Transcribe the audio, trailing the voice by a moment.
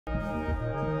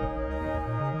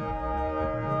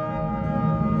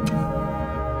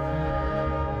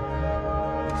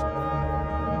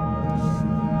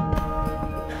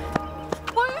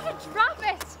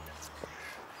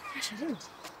I didn't.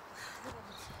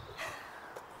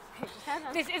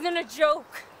 This isn't a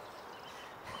joke.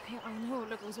 Okay, I know.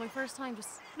 Look, it was my first time.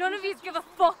 Just none of you give a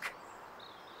fuck.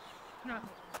 No.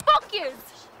 Fuck yous.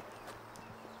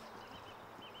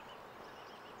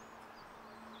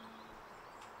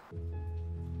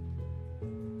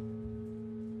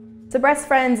 So Breast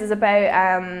Friends is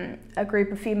about a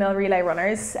group of female relay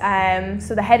runners.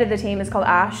 So the head of the team is called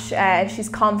Ash. She's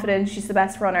confident, she's the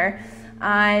best runner.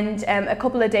 And a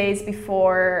couple of days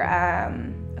before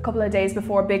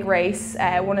a big race,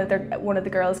 one of the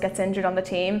girls gets injured on the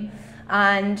team,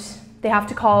 and they have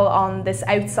to call on this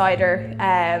outsider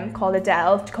called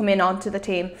Adele to come in onto the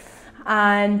team.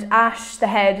 And Ash, the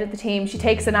head of the team, she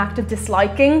takes an act of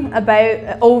disliking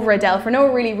over Adele for no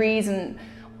really reason,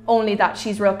 only that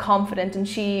she's real confident, and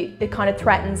it kind of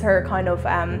threatens her kind of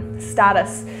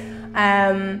status.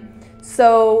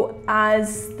 So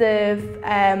as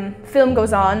the film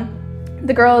goes on,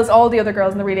 all the other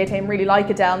girls in the relay team really like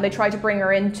Adele, and they try to bring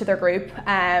her into their group,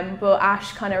 but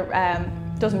Ash kind of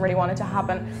doesn't really want it to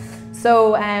happen.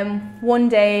 So one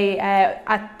day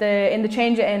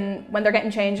when they're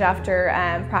getting changed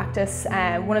after practice,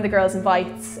 one of the girls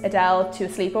invites Adele to a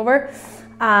sleepover.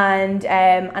 And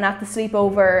at the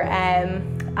sleepover,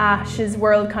 Ash's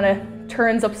world kind of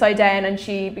turns upside down, and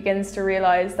she begins to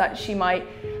realise that she might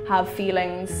have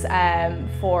feelings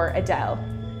for Adele.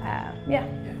 Yeah.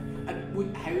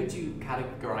 And how would you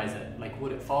categorise it? Like,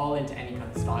 would it fall into any kind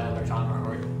of style or genre,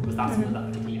 or was that something that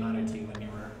particularly mattered to you when you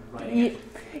were writing it?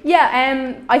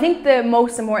 Yeah, I think the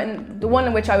most important, the one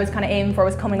in which I was kind of aiming for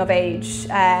was coming of age.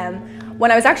 When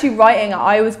I was actually writing,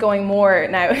 I was going more,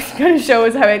 now it kind of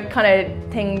shows how it kind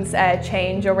of things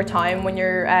change over time when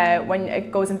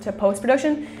it goes into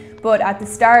post-production. But at the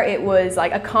start it was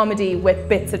like a comedy with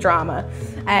bits of drama.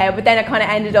 But then it kind of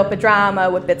ended up a drama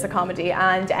with bits of comedy.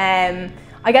 And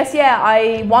I guess, yeah,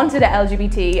 I wanted it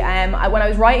LGBT. When I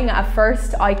was writing it at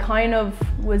first, I kind of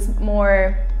was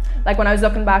more, like when I was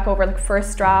looking back over like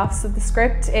first drafts of the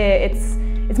script,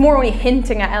 it's more only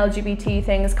hinting at LGBT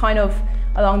things, kind of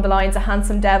along the lines of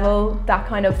Handsome Devil, that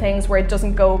kind of things, where it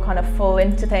doesn't go kind of full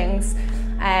into things.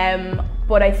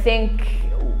 But I think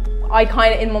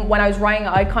when I was writing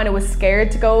it, I kind of was scared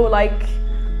to go like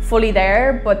fully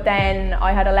there, but then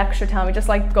I had a lecturer tell me, just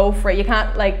like go for it. You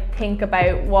can't like think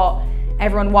about what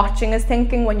everyone watching is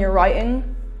thinking when you're writing.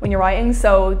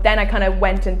 So then I kind of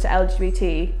went into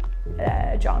LGBT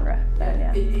genre. Then,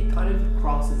 yeah. It kind of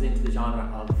crosses into the genre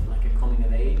of like a coming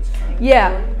of age.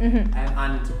 Yeah.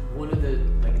 And one of the,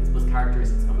 like, I suppose,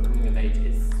 characteristics of a coming of age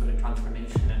is sort of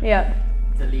transformation. And yeah.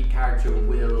 The lead character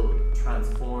will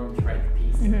transform throughout the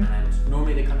piece, and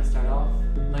normally they kind of start off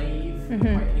naive, quite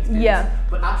inexperienced. Yeah.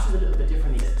 But Ash is a little bit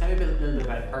differently. Tell me a little bit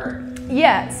about her.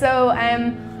 Yeah. So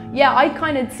yeah, I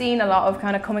kind of seen a lot of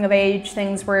kind of coming of age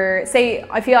things where, say,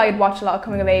 I feel I'd watch a lot of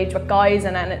coming of age with guys,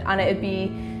 and they'd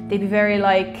be very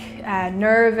like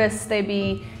nervous. They'd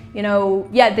be,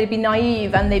 they'd be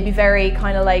naive, and they'd be very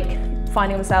kind of like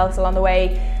finding themselves along the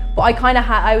way. But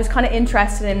I was kind of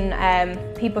interested in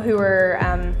people who were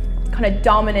kind of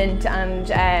dominant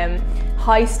and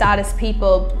high status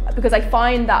people, because I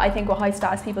find that I think with high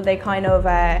status people, they kind of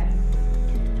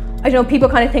people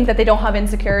kind of think that they don't have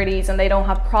insecurities and they don't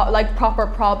have proper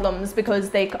problems because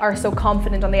they are so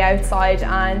confident on the outside.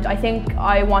 And I think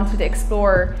I wanted to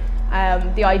explore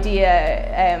the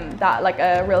idea that like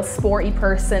a real sporty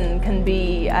person can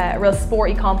be, a real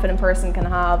sporty confident person can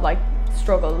have like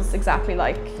struggles exactly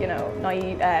like,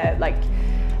 naive,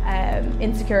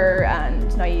 insecure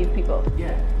and naive people.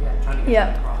 Trying to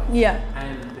get that across. Yeah.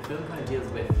 The film kind of deals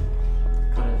with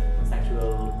kind of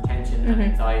sexual tension and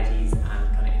anxieties and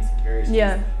kind of insecurities.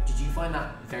 Yeah. Did you find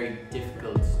that very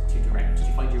difficult to direct? Did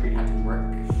you find you really had to work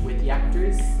with the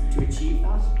actors to achieve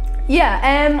that?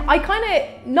 Yeah, I kind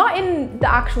of, not in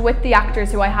the actual, with the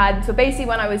actors who I had. So basically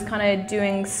when I was kind of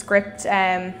doing script,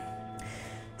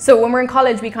 so when we're in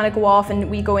college, we kind of go off and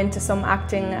we go into some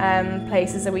acting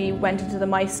places. So we went into the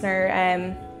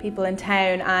Meissner people in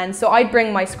town, and so I'd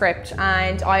bring my script,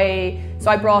 and I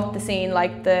brought the scene,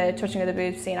 like the touching of the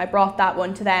boobs scene, I brought that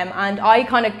one to them, and I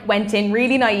kind of went in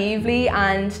really naively.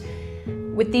 And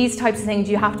with these types of things,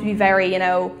 you have to be very,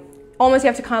 almost you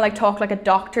have to kind of like talk like a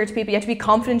doctor to people. You have to be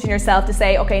confident in yourself to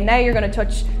say, okay, now you're going to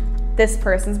touch this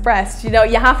person's breast. You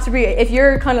have to be, if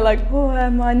you're kind of like, oh,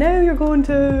 I know you're going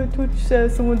to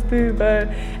touch someone's boob,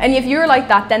 and if you're like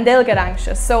that, then they'll get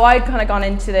anxious. So I'd kind of gone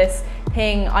into this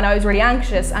thing and I was really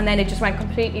anxious, and then it just went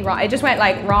completely wrong. It just went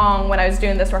like wrong when I was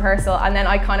doing this rehearsal, and then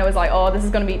I kind of was like, oh, this is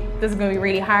going to be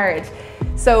really hard.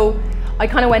 So I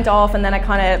kind of went off, and then I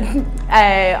kind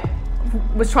of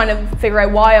was trying to figure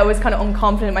out why I was kind of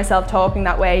unconfident in myself talking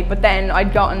that way. But then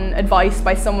I'd gotten advice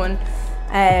by someone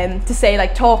to say,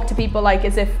 like, talk to people like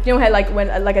as if, you know how like when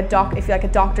like if like a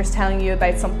doctor's telling you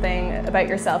about something about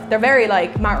yourself, they're very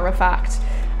like matter of fact.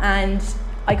 And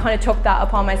I kind of took that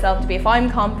upon myself to be, if I'm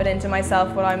confident in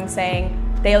myself, what I'm saying,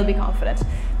 they'll be confident.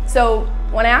 So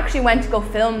when I actually went to go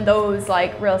film those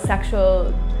like real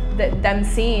sexual them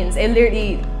scenes,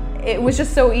 it was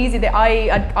just so easy that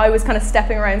I was kind of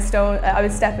stepping around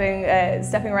stepping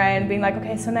around being like,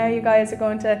 okay, so now you guys are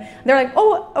going to, they're like,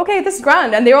 oh, okay, this is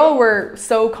grand, and they all were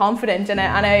so confident in it,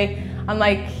 and I'm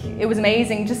like, it was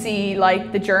amazing to see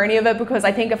like the journey of it, because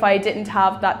I think if I didn't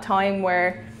have that time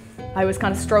where I was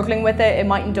kind of struggling with it, it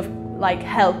mightn't have like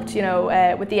helped, you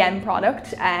know, with the end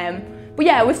product. But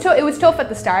yeah, it was tough at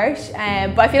the start,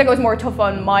 but I feel like it was more tough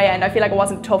on my end. I feel like it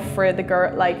wasn't tough for the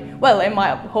girl, like, well,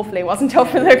 hopefully it wasn't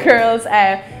tough for the girls.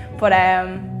 But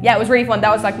yeah, it was really fun.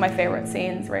 That was like my favourite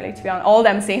scenes, really, to be honest. All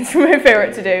them scenes were my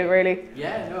favourite to do, really.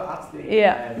 Yeah, no, absolutely.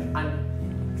 Yeah.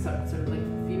 And sort of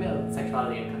like female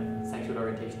sexuality and kind of sexual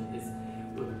orientation is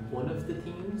one of the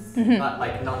themes, but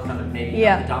like not kind of maybe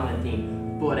not the dominant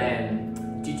theme. But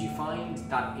did you find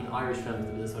that in Irish films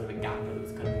there was sort of a gap, that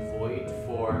was kind of a void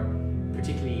for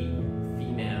particularly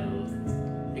females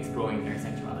exploring their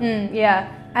sexuality? Yeah,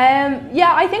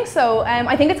 I think so.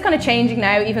 I think it's kind of changing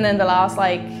now, even in the last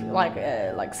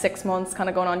like 6 months, kind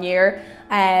of going on year.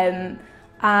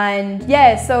 And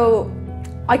yeah, so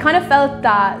I kind of felt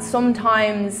that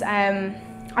sometimes,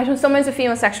 sometimes with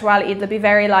female sexuality, they'll be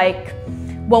very like,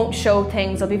 won't show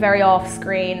things, they'll be very off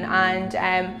screen,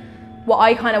 and what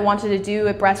I kind of wanted to do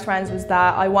with Breast Friends was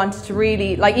that I wanted to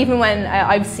really, like, even when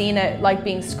I've seen it like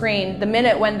being screened, the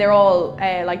minute when they're all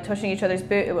like touching each other's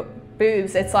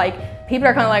boobs, it's like people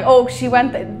are kind of like, oh, she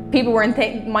went. People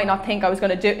might not think I was going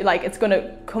to do, like, it's going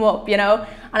to come up, you know.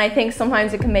 And I think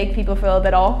sometimes it can make people feel a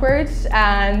bit awkward,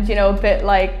 and you know, a bit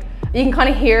like, you can kind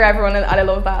of hear everyone, and I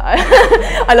love that.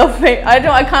 I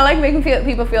kind of like making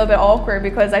people feel a bit awkward,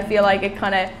 because I feel like it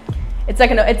kind of, it's like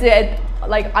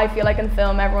like, I feel like in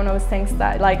film everyone always thinks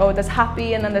that like, oh, there's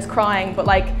happy and then there's crying, but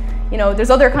like, you know,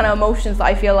 there's other kind of emotions that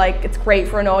I feel like it's great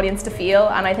for an audience to feel,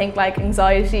 and I think like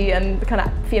anxiety and kind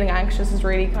of feeling anxious is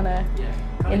really kind of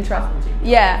interesting.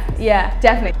 Yeah,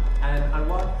 definitely. And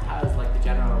what has like the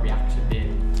general reaction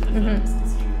been to the film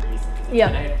since you released it? 'Cause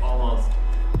it's been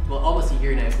out almost a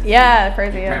year now since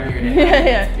crazy, premiered it.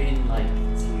 It's been like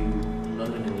to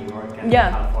London and New York and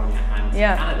California and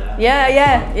Canada.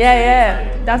 Yeah.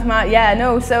 That's mad. Yeah,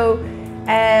 no. So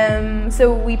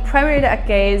we premiered it at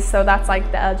Gaze, so that's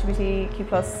like the LGBTQ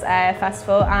plus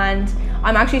festival, and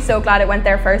I'm actually so glad it went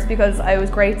there first, because it was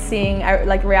great seeing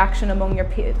like reaction among your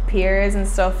peers and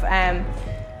stuff.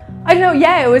 I don't know.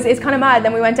 Yeah, it's kind of mad.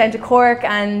 Then we went down to Cork,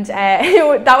 and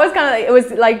that was kind of like, it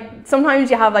was like,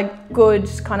 sometimes you have like good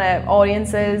kind of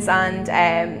audiences, and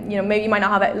you know, maybe you might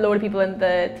not have a load of people in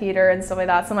the theatre and stuff like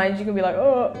that. Sometimes you can be like,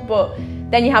 oh, but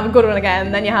then you have a good one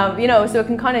again, then you have, you know, so it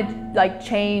can kind of like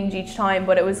change each time.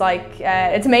 But it was like,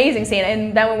 it's amazing seeing it.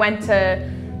 And then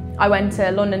I went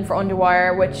to London for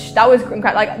Underwire, which that was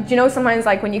incredible. Like, do you know, sometimes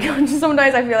like when you go to,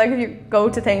 sometimes I feel like if you go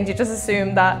to things, you just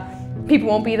assume that people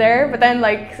won't be there, but then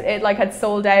like it like had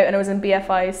sold out, and it was in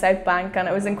BFI South Bank, and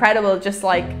it was incredible, just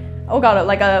like, oh god,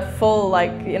 like a full,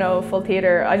 like, you know, full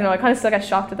theatre. I don't know, I kind of still get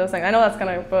shocked at those things. I know that's kind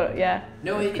of, but yeah.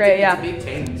 No, it's great, it's a big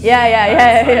change.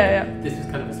 Yeah. This was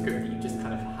kind of a script that you just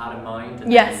kind of had in mind,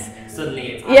 and yes, then suddenly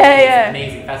it's an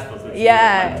amazing festival, which is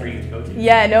a dream to go to.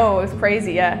 Yeah, no, it was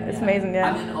crazy. Yeah, it's amazing. Yeah.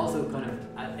 And then also kind of,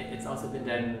 it's also been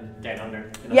down under.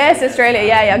 Yes, Australia.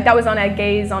 Yeah. That was on a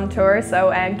Gaze on tour.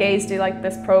 So Gaze do like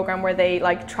this program where they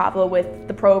like travel with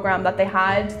the program that they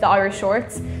had, the Irish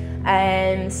Shorts,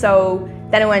 and so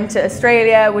then I went to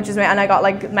Australia, which is, and I got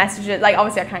like messages. Like,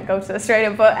 obviously I can't go to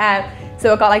Australia, but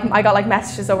so I got like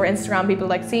messages over Instagram, people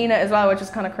like seeing it as well, which is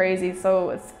kind of crazy.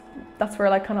 So that's where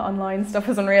like kind of online stuff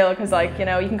is unreal, because like, you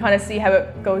know, you can kind of see how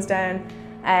it goes down,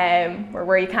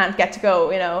 where you can't get to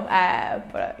go, you know.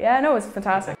 But yeah, no, it was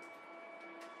fantastic.